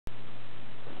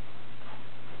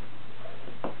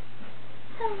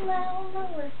Hello,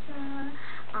 Melissa.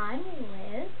 I'm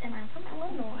Liz, and I'm from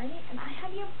Illinois, and I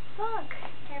have your book,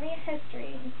 Harriet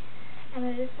History. And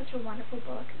it is such a wonderful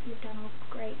book. You've done a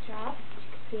great job. As you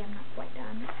can see, I'm not quite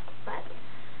done, but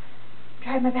I'm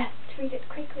trying my best to read it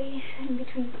quickly in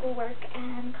between schoolwork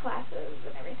and classes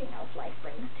and everything else life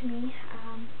brings to me.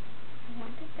 I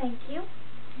want to thank you.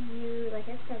 You, like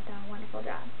I said, done a wonderful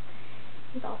job.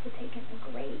 You've also taken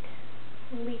a great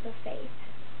leap of faith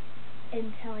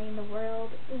in telling the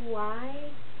world why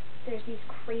there's these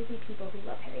crazy people who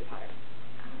love Harry Potter.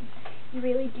 You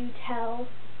really do tell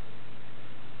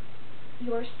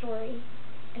your story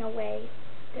in a way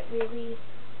that really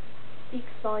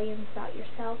speaks volumes about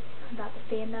yourself, about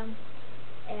the fandom,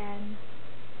 and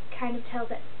kind of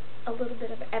tells it a little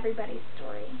bit of everybody's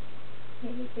story.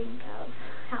 Made me think of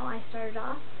how I started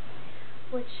off,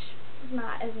 which is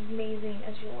not as amazing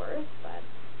as yours, but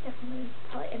definitely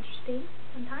probably interesting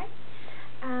sometimes.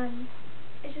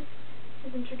 It just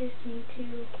has introduced me to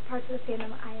parts of the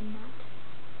fandom I am not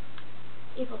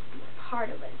able to be a part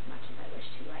of it as much as I wish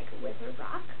to, like Wizard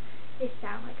Rock. They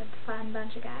sound like a fun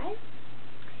bunch of guys.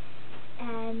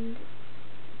 And,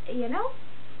 you know,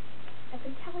 I've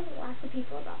been telling lots of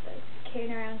people about this,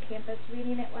 carrying around campus,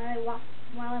 reading it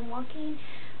while I'm walking,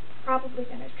 probably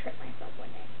going to trip myself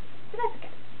one day. But that's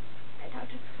okay. I talk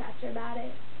to the professor about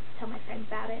it, tell my friends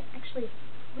about it, actually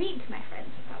read to my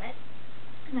friends from it.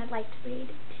 And I'd like to read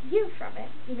to you from it,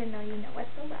 even though you know it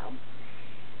so well.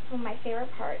 One of my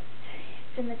favorite parts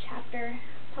is in the chapter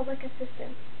Public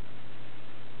Assistance,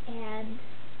 and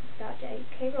it's about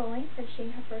J.K. Rowling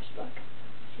finishing her first book.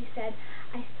 She said,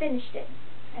 "I finished it.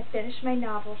 I finished my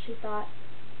novel," she thought.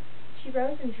 She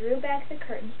rose and drew back the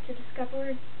curtains to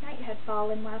discover night had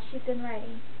fallen while she'd been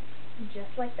writing. And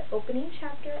just like the opening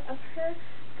chapter of her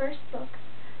first book,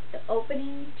 the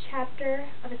opening chapter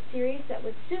of a series that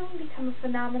would soon become a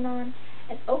phenomenon,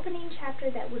 an opening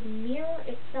chapter that would mirror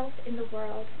itself in the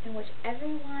world, in which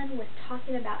everyone was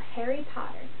talking about Harry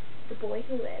Potter, the boy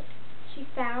who lived, she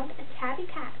found a tabby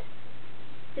cat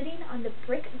sitting on the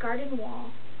brick garden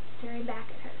wall, staring back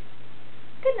at her.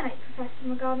 "Good night, Professor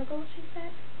McGonagall," she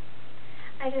said.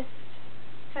 I just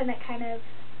find that kind of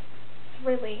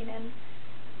thrilling and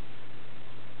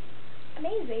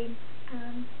amazing.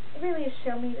 It really has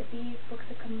shown me that these books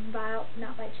have come about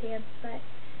not by chance, but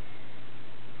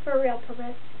for a real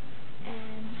purpose,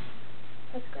 and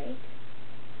that's great.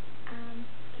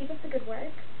 Keep up the good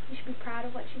work. You should be proud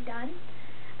of what you've done.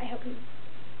 I hope you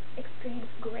experience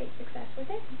great success with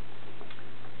it.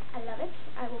 I love it.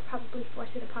 I will probably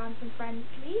force it upon some friends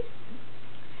to read.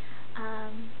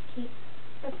 Keep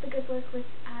up the good work with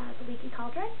the Leaky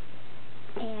Cauldron,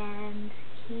 and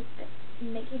keep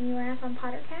making me laugh on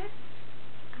Pottercast.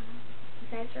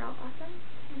 You guys are all awesome,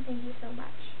 and